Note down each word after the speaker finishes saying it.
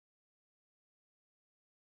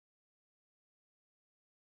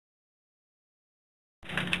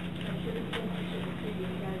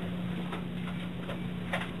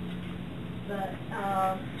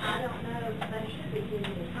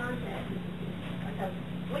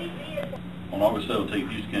On August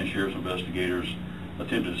 17th, Houston County Sheriff's investigators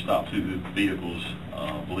attempted to stop two vehicles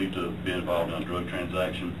believed to have been involved in a drug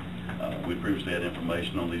transaction. We previously had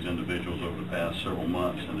information on these individuals over the past several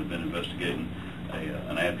months and have been investigating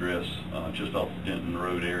an address just off the Denton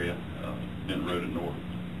Road area, Denton Road at north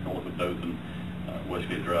of Dothan,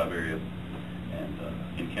 Westgate Drive area, and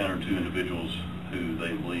encountered two individuals who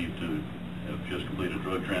they believed to have just completed a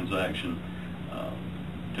drug transaction.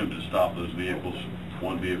 Attempted to stop those vehicles.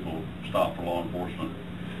 One vehicle stopped for law enforcement,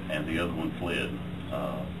 and the other one fled.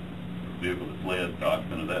 The vehicle that fled, the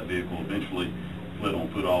occupant of that vehicle eventually fled on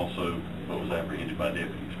foot also, but was apprehended by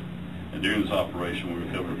deputies. And during this operation, we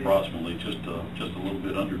recovered approximately just a little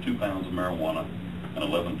bit under 2 pounds of marijuana and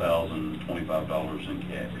 $11,025 in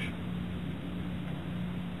cash.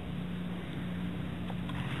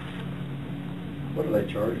 What are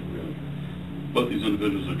they charged with? Both these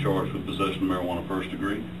individuals are charged with possession of marijuana first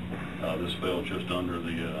degree. This fell just under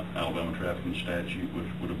the Alabama trafficking statute, which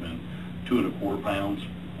would have been 2 1/4 pounds,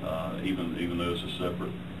 even though it's a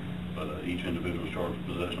separate. But each individual is charged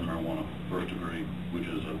with possession of marijuana first degree, which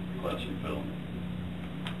is a classic felony.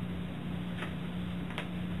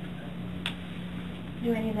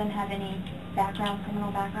 Do any of them have any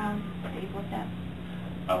criminal background that you've looked at?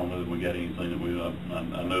 I don't know that we got anything that we.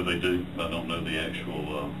 I know they do, but I don't know the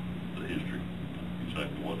actual the history,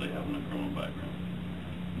 exactly what they have in their criminal background.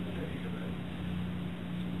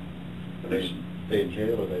 Are they in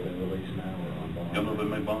jail or they've been released now or on bond? Y'all know they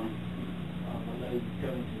made bond?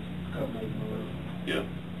 Yeah.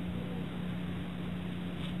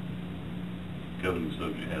 Covington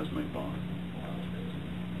subject has made bond.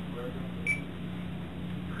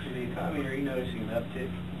 So the economy, are you noticing an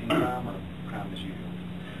uptick in crime or crime as usual?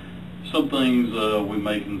 Some things we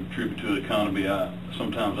may contribute to the economy.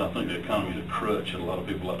 Sometimes I think the economy is a crutch that a lot of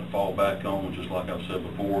people like to fall back on, just like I've said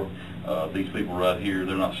before. These people right here,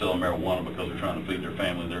 they're not selling marijuana because they're trying to feed their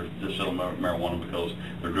family. They're selling marijuana because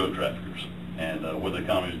they're drug traffickers. And whether the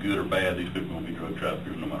economy is good or bad, these people will be drug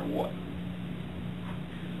traffickers no matter what.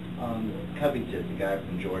 Covington, the guy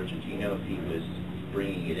from Georgia, do you know if he was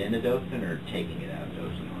bringing it into Dothan or taking it out of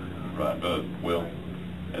Dothan? Right, well,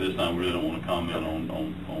 at this time we really don't want to comment on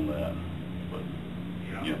that. But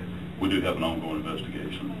yeah, we do have an ongoing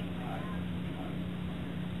investigation.